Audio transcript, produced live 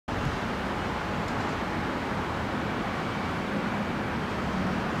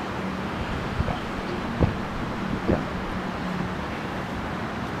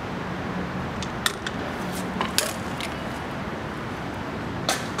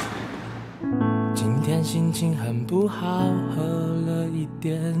天心情很不好，喝了一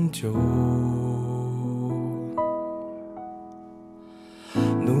点酒，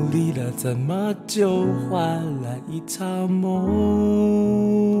努力了这么久，换来一场梦，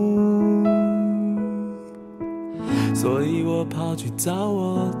所以我跑去找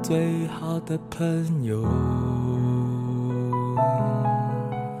我最好的朋友，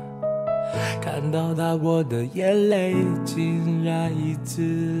看到他，我的眼泪竟然一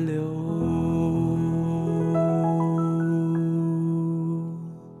直流。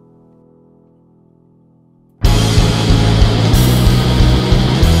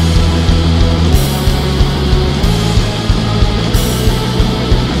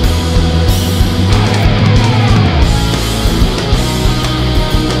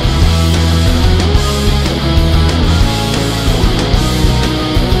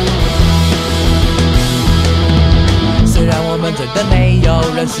真的没有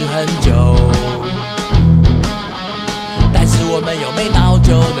认识很久，但是我们又没闹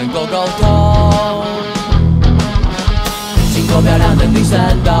就能够沟通。经过漂亮的女生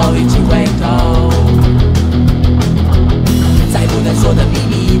都一起回头，再不能说的秘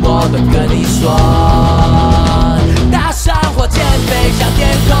密我都跟你说。搭上火箭飞向天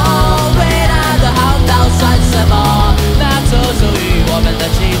空，伟大的航道算什么？拿出属于我们的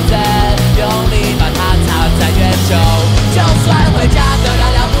旗帜，用力把它插在月球。就算回家的燃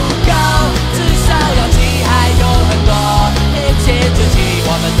料不够，至少氧气还有很多。一起举起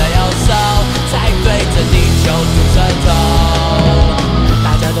我们的右手，再对着地球吐舌头。大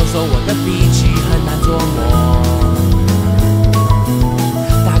家都说我的脾气很难琢磨，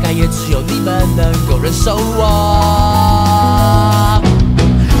大概也只有你们能够忍受我。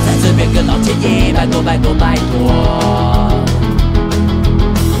在这边跟老天爷拜托拜托拜托，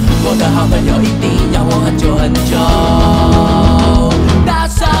我的好朋友一定要我很久很久。搭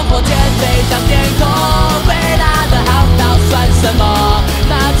上火箭飞向天空，伟大的航道算什么？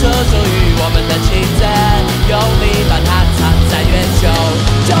拿出属于我们的旗帜，用力把它藏在月球。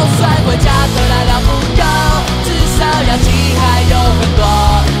就算回家的燃料不够，至少氧气还有很多。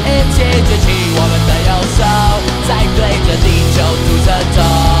一起举起我们的右手，再对着地球吐舌头。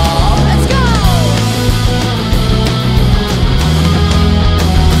Let's go！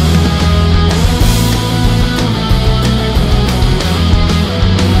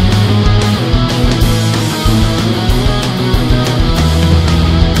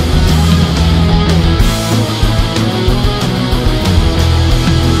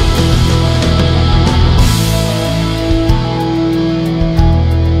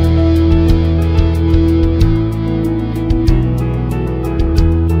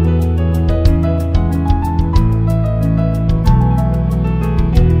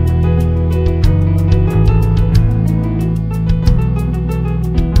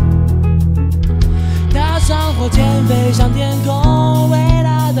飞向天空，伟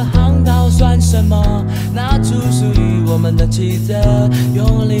大的航道算什么？拿出属于我们的旗帜，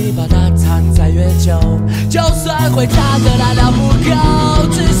用力把它藏在月球。就算回家的燃料不够，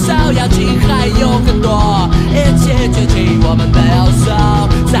至少氧气还有很多。一起举起我们的右手，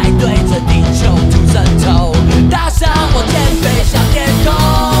再对着地球吐舌头。搭上火箭飞向天空，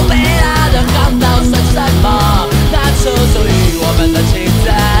伟大的航道算什么？拿出属于我们的旗帜，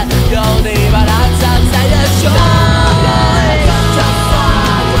用力把它藏在月球。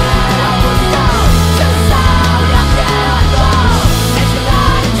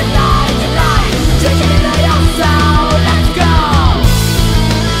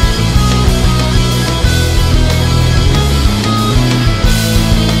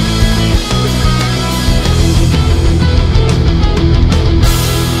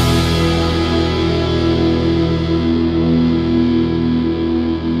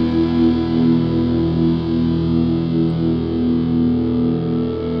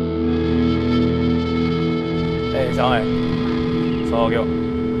小美，手给我。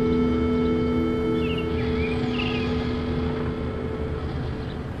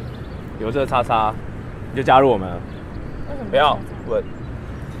有这个叉叉，你就加入我们了。为什么不要问。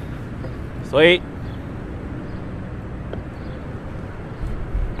所以，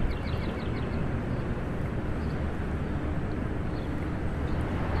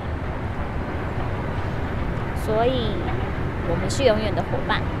我们是永远的伙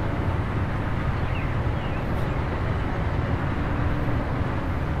伴。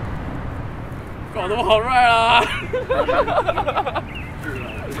搞得我好帅啊！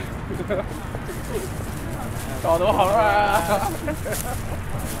搞得我好帅啊！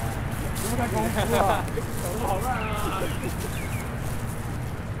不是太功夫啊！搞得我好帅啊！